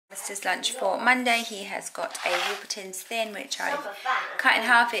Alistair's lunch for Monday, he has got a Warburton's Thin, which I've cut in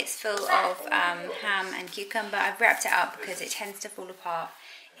half. It's full of ham and cucumber. I've wrapped it up because it tends to fall apart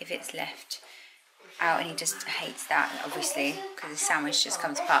if it's left out, and he just hates that, obviously, because the sandwich just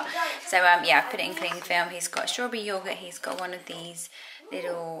comes apart. So yeah, I've put it in cling film. He's got strawberry yogurt. He's got one of these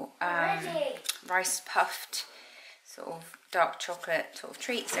little rice puffed sort of dark chocolate sort of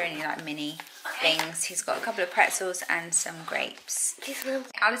treats. They're only like mini things. He's got a couple of pretzels and some grapes.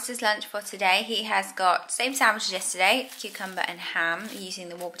 Alistair's lunch for today, he has got same sandwich as yesterday, cucumber and ham, using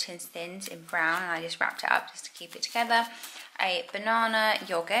the Warburton's Thins in brown, and I just wrapped it up just to keep it together. A banana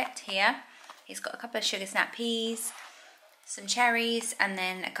yogurt here. He's got a couple of sugar snap peas, some cherries, and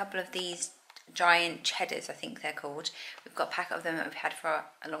then a couple of these giant cheddars, I think they're called. We've got a packet of them that we've had for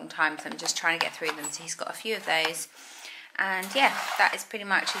a long time, so I'm just trying to get through them. So he's got a few of those, and yeah, that is pretty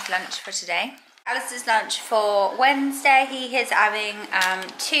much his lunch for today. Alistair's lunch for Wednesday, he is having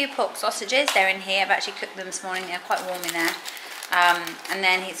 2 pork sausages. They're in here. I've actually cooked them this morning. They're quite warm in there. And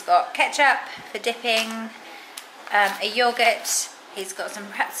then he's got ketchup for dipping, a yogurt. He's got some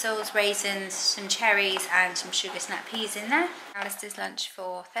pretzels, raisins, some cherries, and some sugar snap peas in there. Alistair's lunch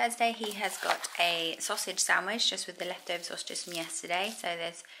for Thursday, he has got a sausage sandwich just with the leftover sausages from yesterday. So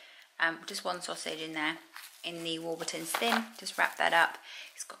there's just 1 sausage in there in the Warburton's Thin. Just wrap that up.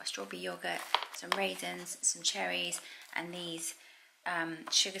 He's got a strawberry yogurt, some raisins, some cherries, and these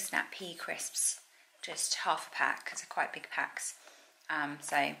sugar snap pea crisps. Just half a pack, because they're quite big packs.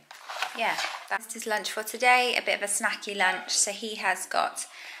 So yeah, that's his lunch for today. A bit of a snacky lunch. So he has got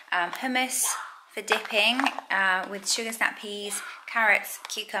hummus for dipping with sugar snap peas, carrots,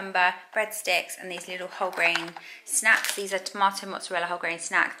 cucumber, breadsticks, and these little whole grain snacks. These are tomato mozzarella whole grain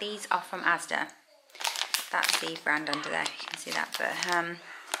snack. These are from Asda. That's the brand under there. You can see that. But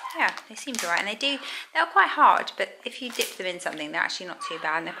yeah, they seemed alright, and they're quite hard, but if you dip them in something, they're actually not too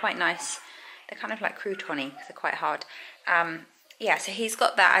bad, and they're quite nice. They're kind of like croutony because they're quite hard. Yeah, so he's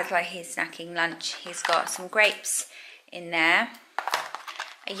got that as like his snacking lunch. He's got some grapes in there,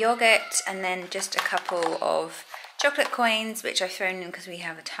 a yogurt, and then just a couple of chocolate coins, which I've thrown in because we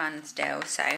have a ton still. So